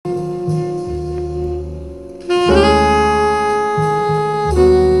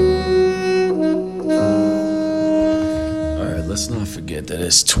forget that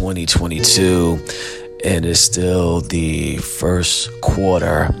it's 2022 and it's still the first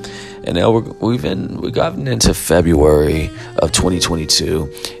quarter. And now we've gotten into February of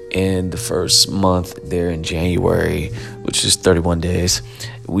 2022, and the first month there in January, which is 31 days,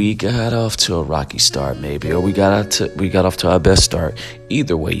 we got off to a rocky start, maybe, or we got off to our best start.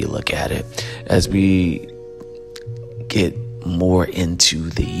 Either way you look at it, as we get more into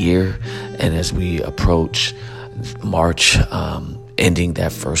the year and as we approach March, ending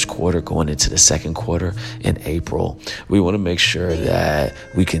that first quarter, going into the second quarter in April, we want to make sure that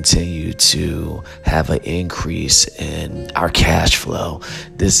we continue to have an increase in our cash flow.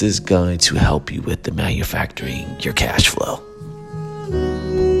 This is going to help you with the manufacturing your cash flow.